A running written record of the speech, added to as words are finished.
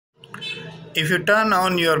If you turn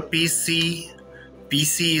on your PC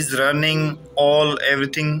is running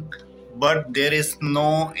everything, but there is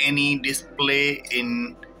no any display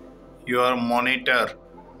in your monitor,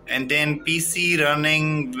 and then PC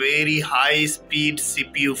running very high speed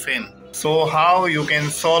CPU fan. So how you can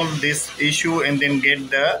solve this issue and then get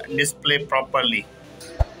the display properly?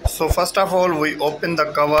 So first of all, we open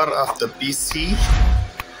the cover of the PC.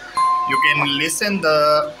 You can listen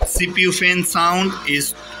the CPU fan sound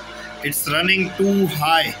it's running too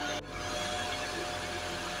high.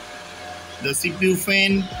 The CPU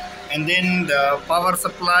fan and then the power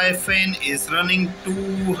supply fan is running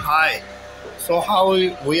too high. So how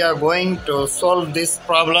we are going to solve this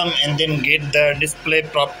problem and then get the display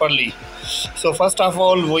properly? So first of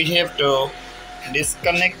all, we have to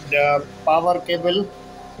disconnect the power cable.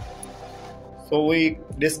 So we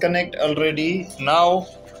disconnect already. Now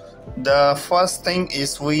the first thing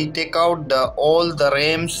is we take out all the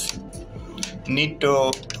RAMs. Need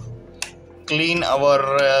to clean our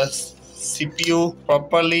CPU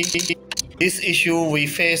properly. This issue we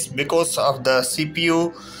face because of the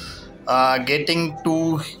CPU getting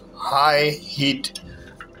too high heat,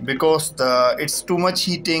 because it's too much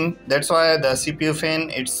heating. That's why the CPU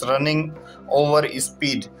fan it's running over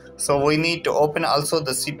speed. So we need to open also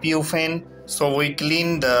the CPU fan. So we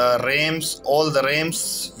clean the RAMs, all the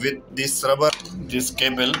RAMs with this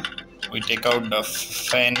cable. We take out the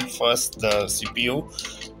fan first, the CPU.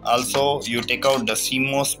 Also you take out the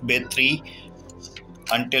CMOS battery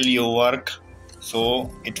until you work,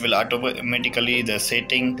 so it will automatically the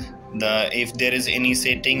setting, if there is any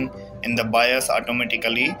setting in the BIOS,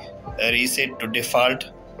 automatically reset to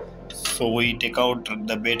default. So we take out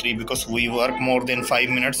the battery because we work more than 5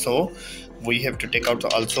 minutes, so we have to take out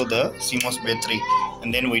also the CMOS battery,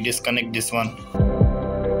 and then we disconnect this one.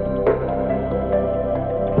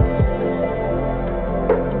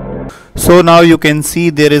 So now you can see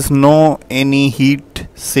there is no any heat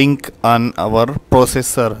sink on our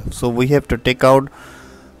processor, so we have to take out,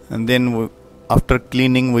 and then after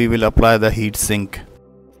cleaning we will apply the heat sink.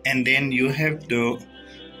 And then you have to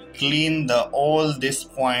clean all these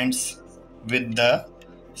points with the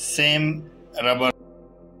same rubber,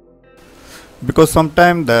 because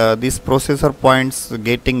sometimes this processor points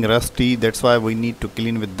getting rusty. That's why we need to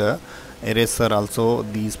clean with the eraser also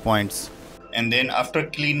these points. And then after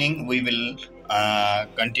cleaning we will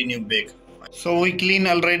continue back. So we clean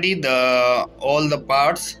already all the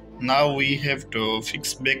parts. Now we have to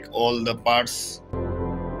fix back all the parts.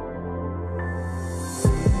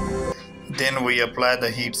 Then we apply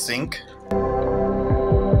the heat sink.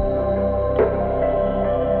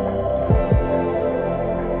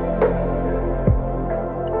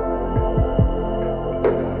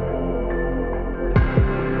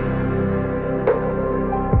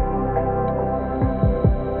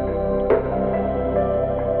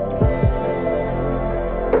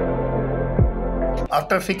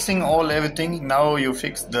 After fixing everything, now you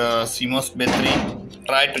fix the CMOS battery.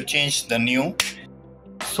 Try to change the new.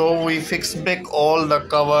 So we fix back all the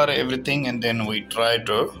cover, everything, and then we try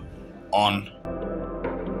to on.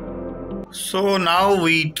 So now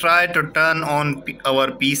we try to turn on our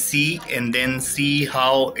PC and then see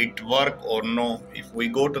how it work or no. If we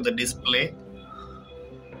go to the display,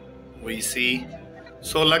 we see.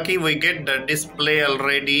 So lucky we get the display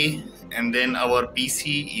already, and then our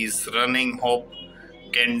PC is running. Hope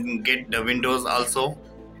can get the Windows also.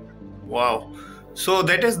 Wow. So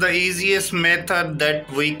that is the easiest method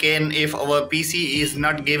that we can, if our PC is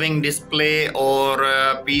not giving display or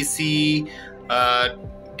PC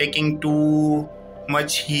taking too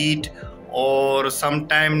much heat or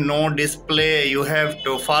sometime no display, you have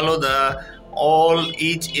to follow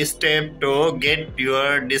each step to get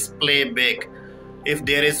your display back. If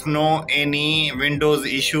there is no any Windows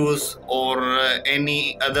issues or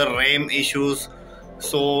any other RAM issues,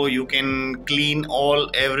 so you can clean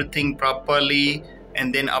everything properly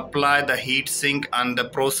and then apply the heat sink on the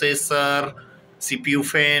processor, CPU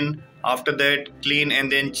fan. After that, clean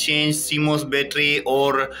and then change CMOS battery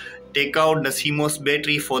or take out the CMOS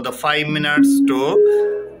battery for the 5 minutes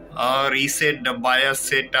to reset the BIOS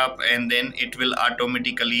setup, and then it will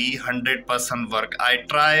automatically 100% work. I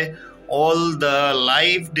try all the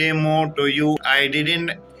live demo to you. I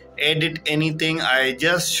didn't edit anything. I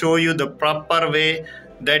just show you the proper way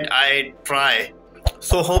that I try.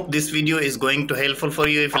 So hope this video is going to helpful for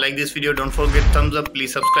you. If you like this video, don't forget thumbs up.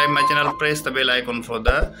 Please subscribe my channel, press the bell icon for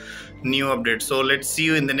the new updates. So let's see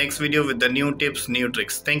you in the next video with the new tips, new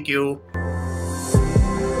tricks. Thank you.